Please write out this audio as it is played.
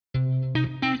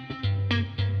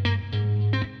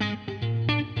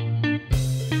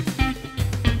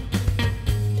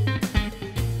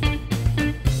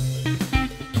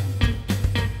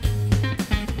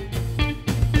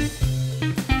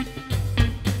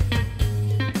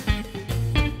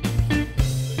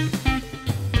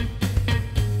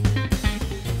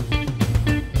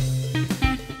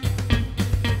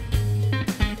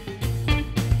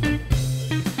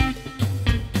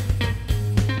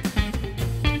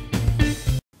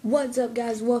What's up,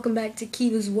 guys? Welcome back to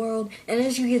Keva'sWorld, and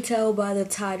as you can tell by the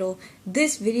title,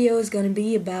 this video is going to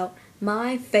be about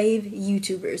my fave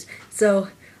YouTubers. So,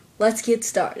 let's get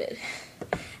started.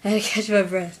 I had to catch my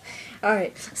breath.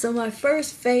 Alright, so my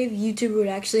first fave YouTuber would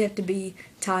actually have to be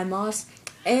Ty Moss,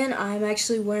 and I'm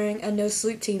actually wearing a No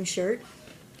Sleep Team shirt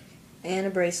and a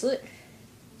bracelet.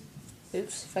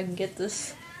 Oops, if I can get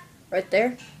this right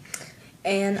there.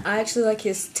 And I actually like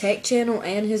his tech channel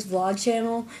and his vlog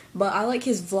channel, but I like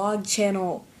his vlog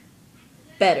channel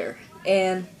better.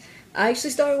 And I actually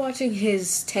started watching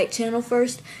his tech channel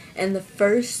first, and the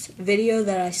first video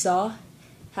that I saw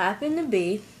happened to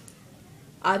be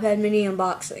iPad mini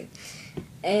unboxing.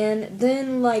 And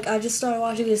then I just started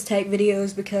watching his tech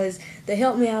videos because they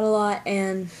helped me out a lot,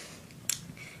 and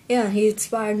yeah, he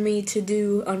inspired me to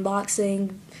do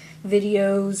unboxing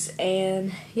videos,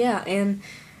 and yeah, and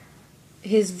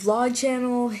his vlog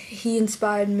channel, he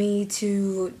inspired me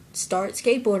to start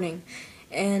skateboarding,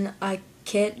 and I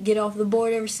can't get off the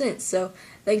board ever since. So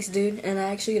thanks, dude. And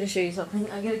I actually gotta show you something.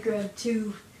 I gotta grab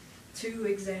two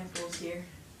examples here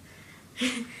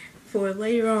for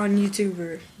later on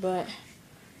YouTuber. But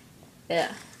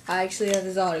yeah, I actually have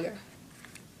his autograph.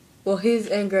 Well, his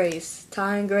and Gray's,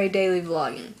 Ty and Gray Daily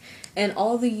Vlogging, and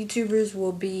all the YouTubers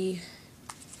will be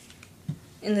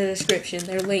in the description.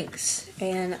 They're links,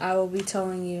 and I will be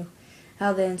telling you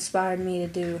how they inspired me to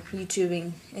do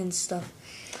YouTubing and stuff.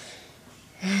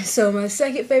 So my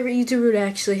second favorite YouTuber would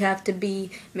actually have to be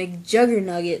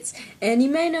McJuggernuggets, and you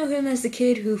may know him as the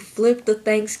kid who flipped the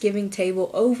Thanksgiving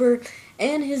table over,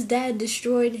 and his dad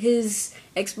destroyed his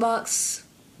Xbox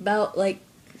about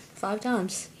 5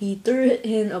 times. He threw it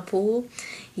in a pool,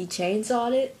 he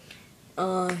chainsawed it,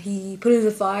 he put it in the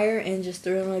fire and just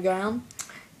threw it on the ground.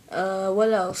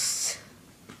 What else?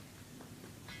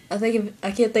 I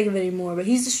can't think of it anymore, but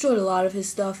he's destroyed a lot of his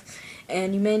stuff,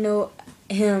 and you may know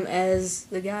him as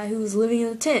the guy who was living in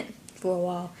a tent for a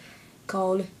while,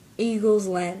 called Eagles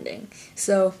Landing.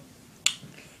 So,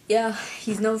 yeah,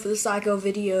 he's known for the Psycho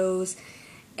videos,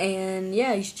 and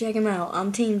yeah, you should check him out.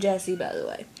 I'm Team Jesse, by the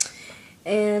way.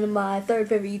 And my third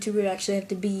favorite YouTuber would actually have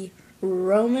to be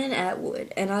Roman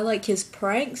Atwood, and I like his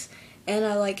pranks, and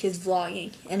I like his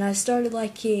vlogging, and I started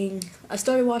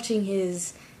watching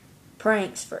his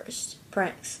pranks first,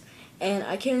 and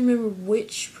I can't remember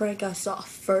which prank I saw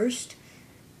first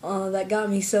that got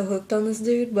me so hooked on this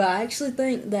dude, but I actually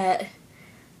think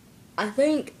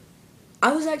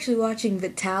I was actually watching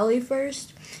Vitaly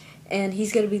first, and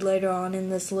he's going to be later on in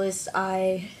this list.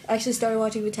 I actually started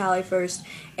watching Vitaly first,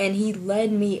 and he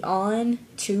led me on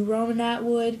to Roman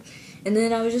Atwood. And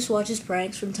then I would just watch his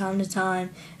pranks from time to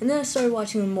time, and then I started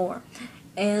watching him more.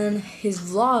 And his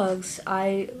vlogs,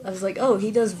 I was like, oh, he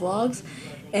does vlogs,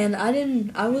 and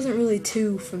I wasn't really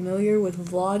too familiar with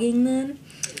vlogging then,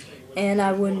 and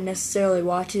I wouldn't necessarily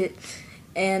watch it,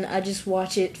 and I just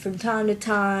watch it from time to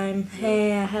time.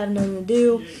 Hey, I have nothing to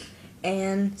do,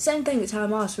 and same thing with Ty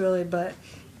Moss, really, but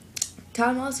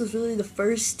Ty Moss was really the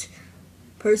first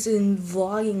person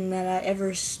vlogging that I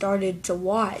ever started to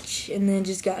watch, and then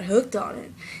just got hooked on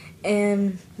it.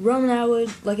 And Roman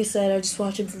Atwood, like I said, I just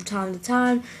watch him from time to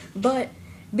time, but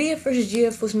BF vs.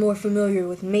 GF was more familiar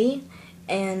with me,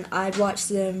 and I'd watch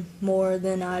them more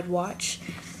than I'd watch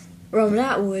Roman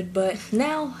Atwood, but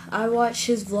now I watch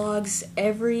his vlogs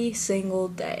every single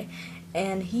day,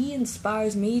 and he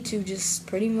inspires me to just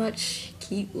pretty much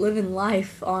keep living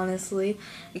life, honestly,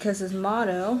 because his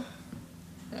motto,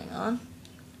 hang on,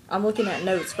 I'm looking at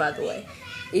notes, by the way,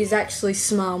 is actually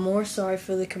smile more. Sorry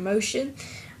for the commotion.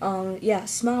 Yeah,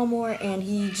 smile more, and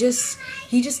he just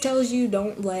tells you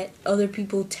don't let other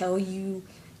people tell you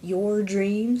your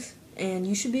dreams, and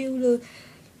you should be able to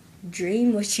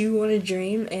dream what you want to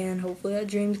dream, and hopefully that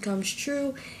dream comes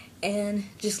true, and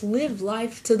just live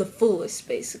life to the fullest,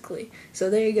 basically. So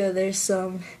there you go. There's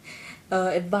some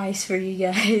advice for you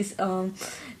guys.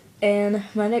 And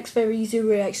my next favorite YouTuber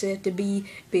would actually have to be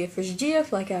BF vs.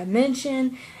 GF, like I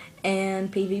mentioned,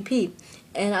 and PvP.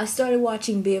 And I started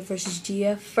watching BF vs.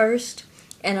 GF first,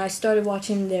 and I started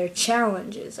watching their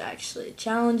challenges,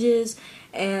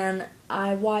 and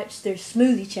I watched their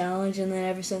smoothie challenge, and then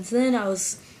ever since then, I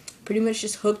was pretty much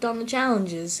just hooked on the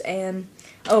challenges. And,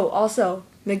 oh, also,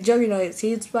 McJuggernuggets,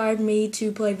 he inspired me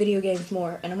to play video games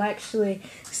more, and I'm actually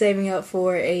saving up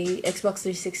for a Xbox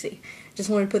 360. Just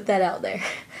wanted to put that out there.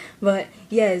 But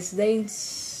yes,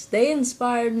 they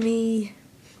inspired me.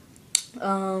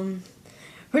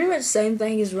 Pretty much the same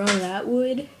thing as Roman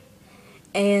Atwood,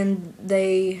 and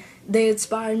they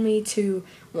inspired me to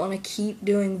want to keep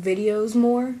doing videos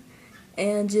more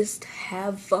and just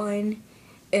have fun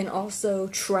and also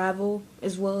travel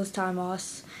as well as time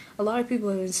loss. A lot of people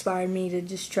have inspired me to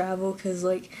just travel because,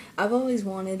 like, I've always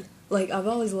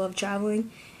loved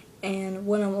traveling, and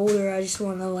when I'm older, I just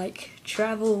want to, like,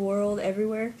 travel the world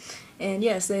everywhere. And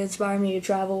yes, they inspire me to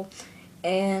travel,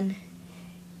 and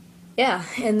yeah,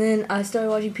 and then I started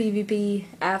watching PvP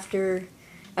after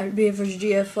being for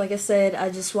GF. Like I said, I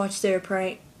just watched their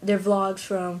vlogs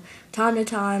from time to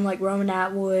time, like Roman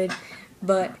Atwood,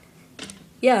 but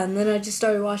yeah, and then I just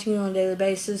started watching it on a daily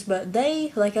basis. But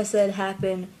they, like I said,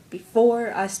 happened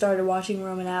before I started watching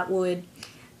Roman Atwood.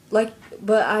 But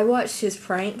I watched his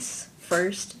pranks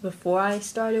first before I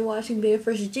started watching BF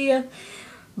vs. Gia.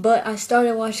 But I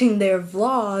started watching their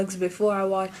vlogs before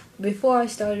I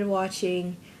started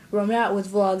watching Roman Atwood's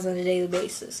vlogs on a daily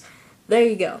basis. There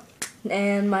you go.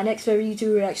 And my next favorite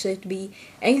YouTuber would actually have to be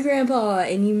Angry Grandpa,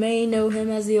 and you may know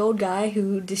him as the old guy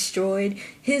who destroyed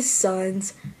his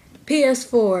son's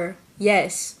PS4.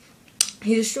 Yes,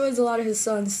 he destroys a lot of his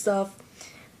son's stuff,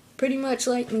 pretty much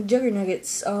like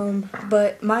McJuggernuggets.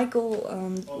 But Michael,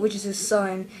 which is his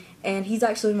son, and he's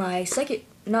actually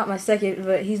not my second,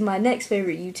 but he's my next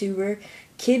favorite YouTuber,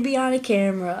 Kid Behind a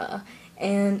Camera,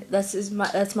 and that's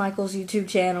Michael's YouTube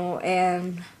channel.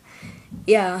 And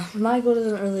yeah, Michael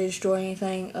doesn't really destroy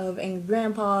anything of Angry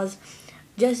Grandpa's.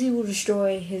 Jesse will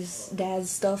destroy his dad's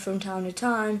stuff from time to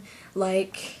time,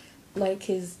 like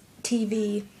his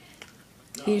TV.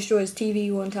 He destroyed his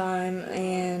TV one time,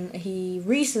 and he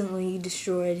recently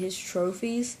destroyed his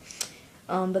trophies.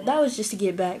 But that was just to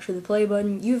get back for the play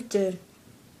button. You have to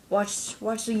watch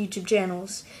the YouTube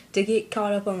channels to get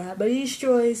caught up on that. But he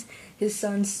destroys his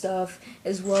son's stuff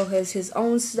as well as his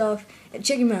own stuff, and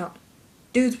check him out.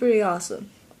 Dude's pretty awesome.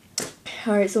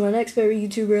 Alright, so my next favorite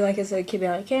YouTuber, like I said, Kid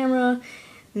Behind a Camera.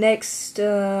 Next,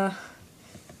 oh,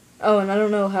 and I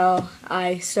don't know how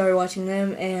I started watching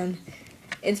them, and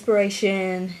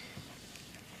inspiration,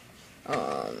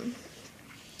 I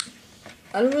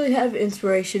don't really have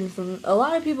inspiration from, a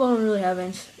lot of people I don't really have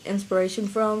inspiration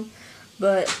from,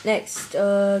 but next,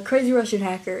 Crazy Russian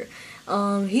Hacker.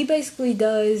 He basically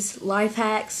does life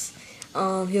hacks.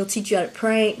 He'll teach you how to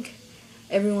prank.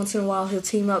 Every once in a while he'll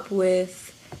team up with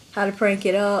how to prank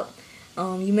it up.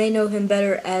 You may know him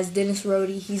better as Dennis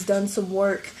Rohde. He's done some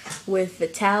work with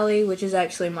Vitaly, which is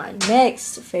actually my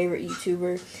next favorite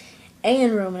YouTuber,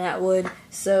 and Roman Atwood.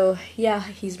 So yeah,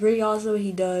 he's pretty awesome.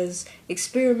 He does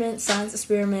science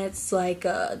experiments, like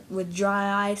with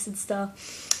dry ice and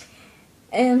stuff.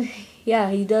 And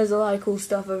yeah, he does a lot of cool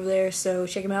stuff over there, so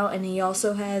check him out. And he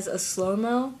also has a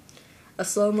slow-mo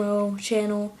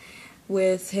channel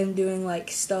with him doing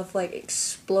like stuff like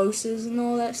explosives and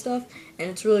all that stuff, and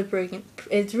it's really pretty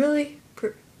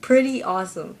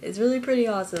awesome. It's really pretty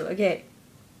awesome. Okay,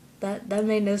 that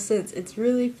made no sense. It's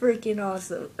really freaking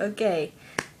awesome. Okay,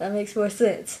 that makes more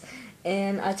sense.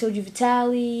 And I told you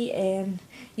Vitaly, and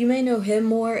you may know him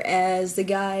more as the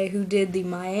guy who did the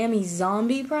Miami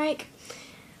zombie prank.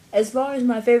 As far as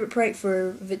my favorite prank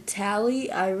for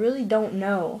Vitaly, I really don't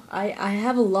know. I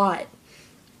have a lot,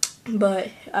 but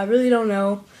I really don't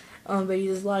know. But he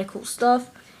does a lot of cool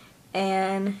stuff,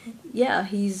 and yeah,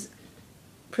 he's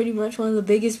pretty much one of the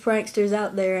biggest pranksters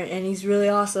out there, and he's really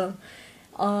awesome.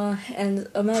 And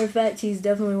a matter of fact, he's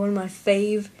definitely one of my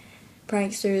fave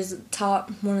pranksters,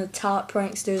 one of the top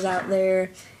pranksters out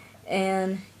there.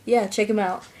 And yeah, check him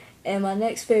out. And my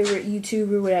next favorite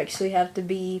YouTuber would actually have to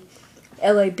be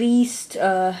LA Beast.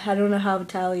 I don't know how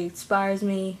Vitaly inspires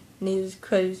me. Neither is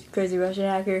Crazy Russian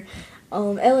Hacker.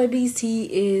 LA Beast,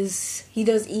 he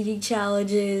does eating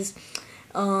challenges.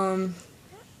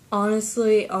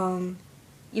 Honestly,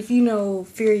 if you know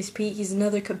Furious Pete, he's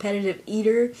another competitive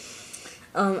eater.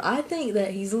 I think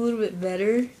that he's a little bit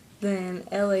better than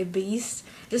LA Beast,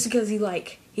 just because he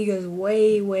goes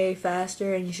way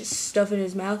faster, and he's just stuffing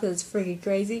his mouth, and it's freaking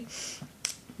crazy.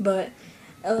 But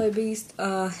LA Beast,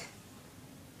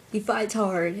 he fights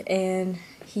hard, and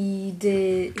he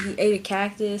ate a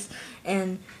cactus,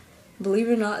 and believe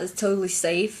it or not, it's totally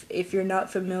safe. If you're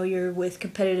not familiar with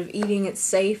competitive eating, it's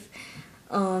safe.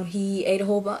 He ate a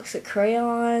whole box of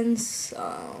crayons.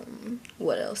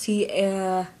 What else? He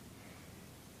ate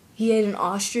an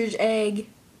ostrich egg.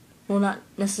 Well, not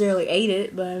necessarily ate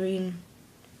it, but I mean,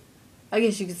 I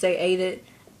guess you could say ate it,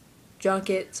 drunk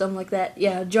it, something like that.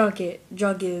 Yeah, drunk it.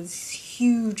 Drunk his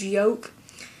huge yolk.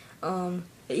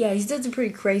 Yeah, he's done some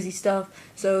pretty crazy stuff,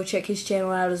 so check his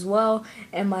channel out as well.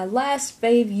 And my last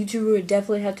fave YouTuber would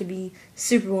definitely have to be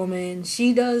Superwoman.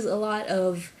 She does a lot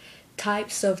of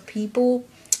types of people,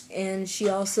 and she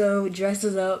also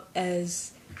dresses up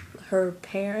as her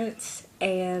parents,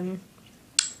 and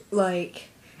like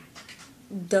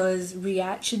does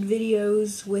reaction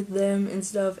videos with them and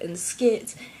stuff and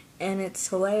skits, and it's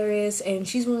hilarious. And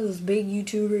she's one of those big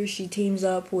YouTubers. She teams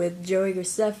up with Joey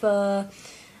Graceffa,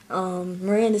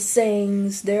 Miranda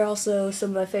Sings. They're also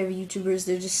some of my favorite YouTubers.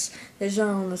 They're just not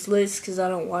on this list because I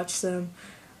don't watch them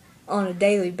on a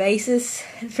daily basis,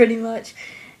 pretty much.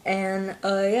 And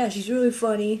yeah, she's really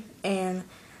funny, and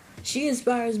she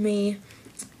inspires me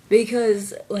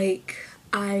because, like,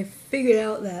 I figured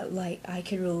out that, like, I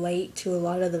can relate to a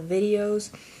lot of the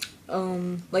videos.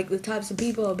 Like, the types of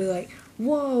people I'll be like,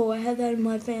 whoa, I had that in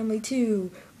my family too,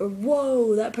 or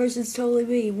whoa, that person's totally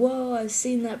me, whoa, I've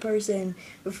seen that person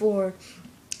before.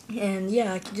 And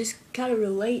yeah, I can just kind of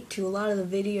relate to a lot of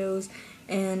the videos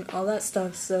and all that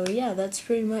stuff. So yeah, that's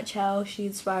pretty much how she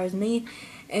inspires me,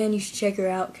 and you should check her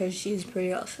out because she's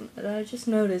pretty awesome. And I just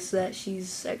noticed that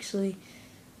she's actually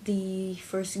the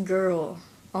first girl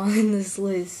on this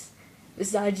list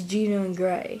besides Gino and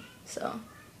Gray. So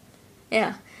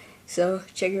yeah, so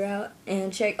check her out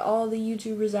and check all the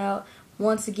YouTubers out.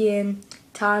 Once again,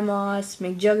 Ty Moss,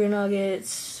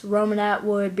 McJuggernuggets, Roman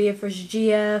Atwood, BF vs.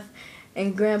 GF,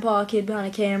 and Grandpa Kid Behind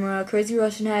a Camera, Crazy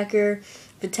Russian Hacker,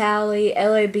 Vitaly,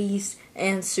 LA Beast,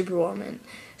 and Superwoman.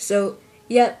 So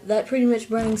yeah, that pretty much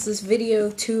brings this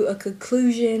video to a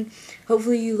conclusion.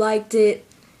 Hopefully you liked it.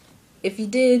 If you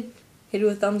did, hit it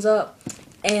with a thumbs up.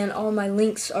 And all my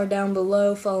links are down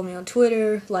below. Follow me on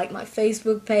Twitter, like my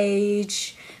Facebook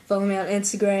page, follow me on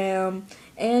Instagram,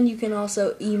 and you can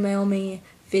also email me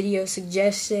video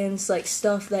suggestions, like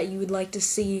stuff that you would like to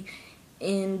see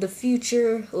in the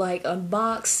future, like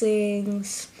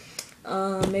unboxings.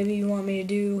 Maybe you want me to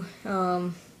do, I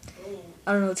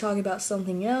don't know, talk about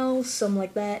something else, something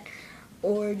like that,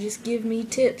 or just give me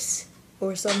tips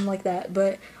or something like that.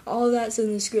 But all of that's in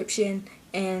the description,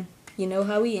 and you know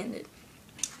how we ended.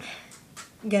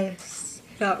 Gotta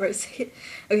stop for a second.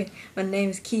 Okay, my name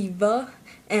is Keva,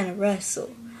 and I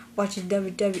wrestle. Watching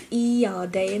WWE all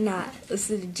day and night.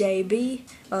 Listen to JB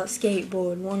while I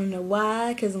skateboard. Wanna know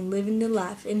why? Cause I'm living the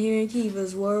life. And here in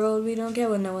Keva's world, we don't care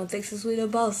what no one thinks us, we the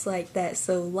boss like that.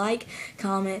 So like,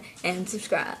 comment, and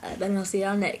subscribe. And I'll see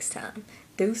y'all next time.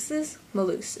 Deuces,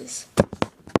 Maluses.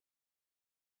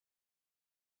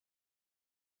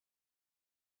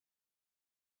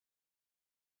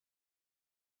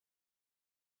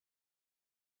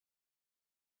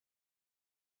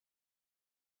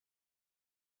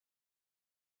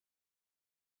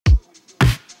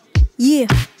 Yeah,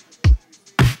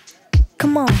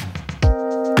 come on.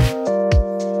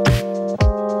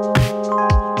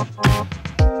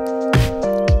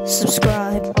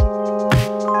 Subscribe.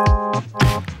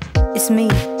 It's me,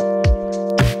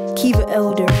 Keva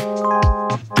Elder.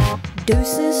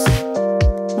 Deuces,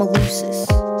 Maluses.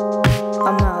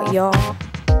 I'm out, y'all.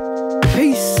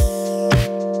 Peace.